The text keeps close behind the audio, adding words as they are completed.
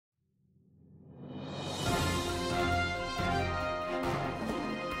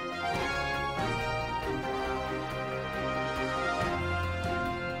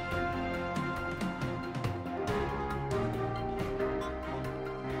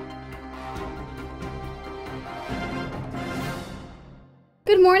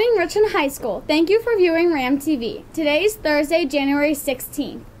Good morning, Richland High School. Thank you for viewing RAM TV. Today is Thursday, January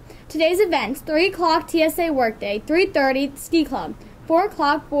 16th. Today's events: 3 o'clock TSA Workday, 3:30 Ski Club, 4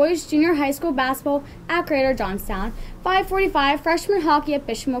 o'clock Boys Junior High School Basketball at Greater Johnstown, 5:45 Freshman Hockey at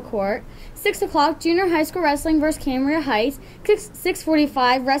Bishop McCourt, 6 o'clock Junior High School Wrestling vs. Cambria Heights,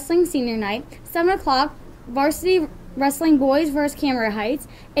 6:45 Wrestling Senior Night, 7 o'clock Varsity Wrestling Boys vs. Cambria Heights,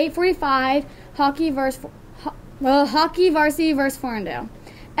 8:45 Hockey Varsity vs. Ferndale.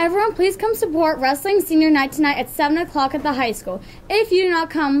 Everyone, please come support Wrestling Senior Night tonight at 7 o'clock at the high school. If you do not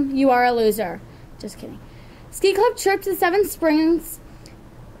come, you are a loser. Just kidding. Ski Club trip to Seven Springs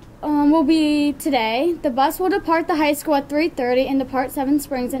will be today. The bus will depart the high school at 3:30 and depart Seven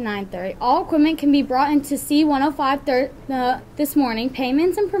Springs at 9:30. All equipment can be brought into C105 this morning.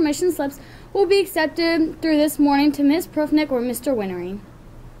 Payments and permission slips will be accepted through this morning to Ms. Prufnick or Mr. Winnering.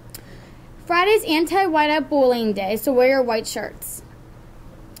 Friday's anti-whiteout bullying day, so wear your white shirts.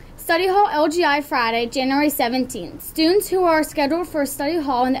 Study Hall LGI Friday, January 17th. Students who are scheduled for Study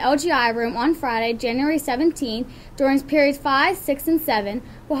Hall in the LGI room on Friday, January 17th, during periods 5, 6, and 7,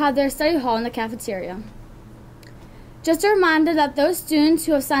 will have their Study Hall in the cafeteria. Just a reminder that those students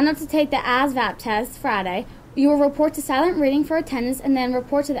who have signed up to take the ASVAB test Friday, you will report to silent reading for attendance and then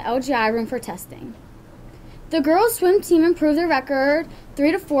report to the LGI room for testing. The girls' swim team improved their record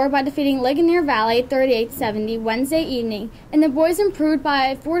 3-4 by defeating Ligonier Valley 38-70 Wednesday evening, and the boys improved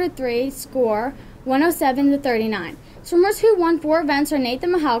by 4-3 score 107-39. Swimmers who won 4 events are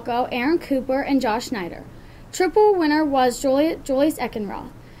Nathan Mahalko, Aaron Cooper, and Josh Schneider. Triple winner was Julius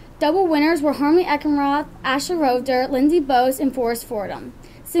Eckenroth. Double winners were Harmony Eckenroth, Ashley Rovder, Lindsay Bose, and Forrest Fordham.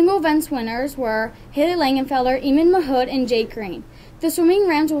 Single events winners were Haley Langenfelder, Eamon Mahood, and Jake Green. The Swimming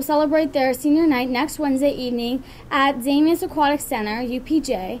Rams will celebrate their senior night next Wednesday evening at Zamius Aquatic Center,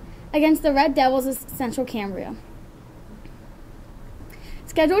 UPJ, against the Red Devils of Central Cambria.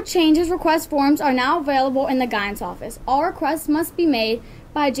 Schedule changes request forms are now available in the guidance office. All requests must be made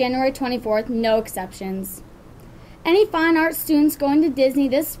by January 24th, no exceptions. Any fine arts students going to Disney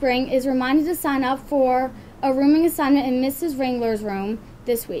this spring is reminded to sign up for a rooming assignment in Mrs. Ringler's room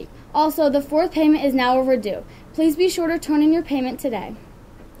this week. Also, the 4th payment is now overdue. Please be sure to turn in your payment today.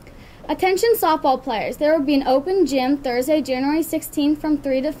 Attention softball players. There will be an open gym Thursday, January 16th from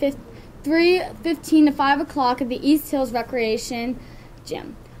 3:15 to 5 o'clock at the East Hills Recreation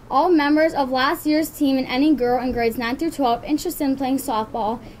Gym. All members of last year's team and any girl in grades 9 through 12 interested in playing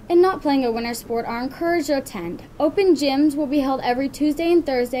softball and not playing a winter sport are encouraged to attend. Open gyms will be held every Tuesday and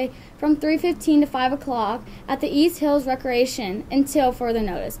Thursday from 3:15 to 5 o'clock at the East Hills Recreation until further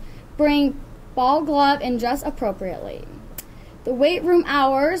notice. Bring ball, glove, and dress appropriately. The weight room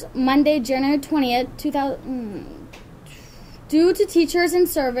hours, Monday, January 20th, Due to teachers in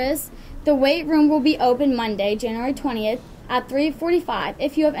service, the weight room will be open Monday, January 20th at 3:45.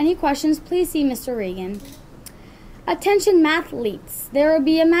 If you have any questions, please see Mr. Regan. Attention mathletes. There will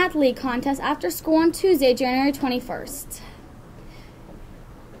be a math league contest after school on Tuesday, January 21st.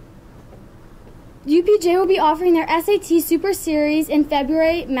 UPJ will be offering their SAT Super Series in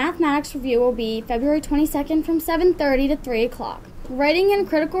February. Mathematics review will be February 22nd from 7:30 to 3 o'clock. Writing and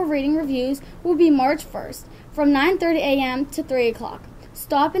critical reading reviews will be March 1st from 9:30 a.m. to 3 o'clock.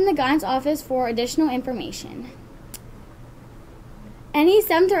 Stop in the guidance office for additional information. Any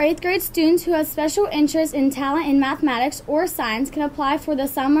 7th or 8th grade students who have special interest in talent in mathematics or science can apply for the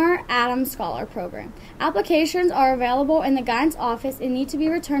Summer Adams Scholar Program. Applications are available in the guidance office and need to be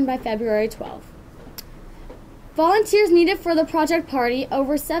returned by February 12th. Volunteers needed for the project party.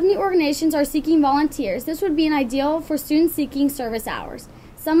 Over 70 organizations are seeking volunteers. This would be an ideal for students seeking service hours.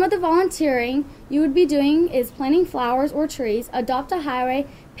 Some of the volunteering you would be doing is planting flowers or trees, adopt a highway,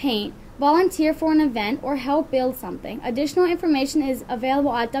 paint, volunteer for an event, or help build something. Additional information is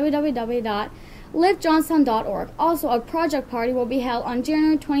available at www.livejohnstown.org. Also, a project party will be held on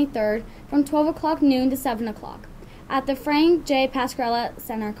January 23rd from 12 o'clock noon to 7 o'clock at the Frank J. Pascarella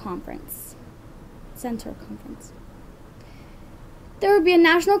Center Conference. There will be a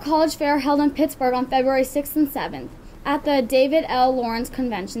National College Fair held in Pittsburgh on February 6th and 7th at the David L. Lawrence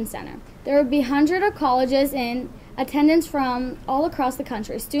Convention Center. There will be hundreds of colleges in attendance from all across the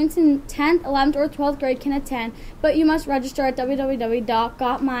country. Students in 10th, 11th, or 12th grade can attend, but you must register at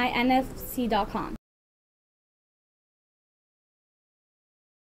www.gotmynfc.com.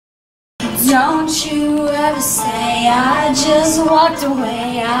 Don't you ever say I just walked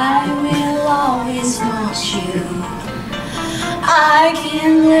away. I will always want you. I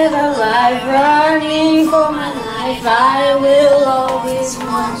can live a life running for my life. I will always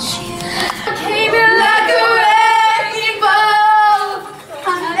want you. I came in like a wrecking ball. I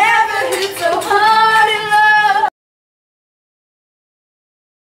never hit so hard.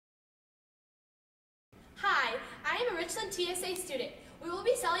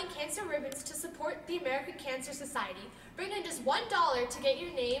 be selling cancer ribbons to support the American Cancer Society. Bring in just $1 to get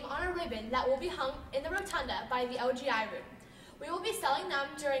your name on a ribbon that will be hung in the rotunda by the LGI room. We will be selling them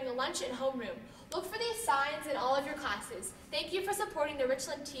during the lunch and homeroom. Look for these signs in all of your classes. Thank you for supporting the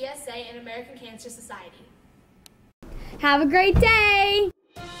Richland TSA and American Cancer Society. Have a great day!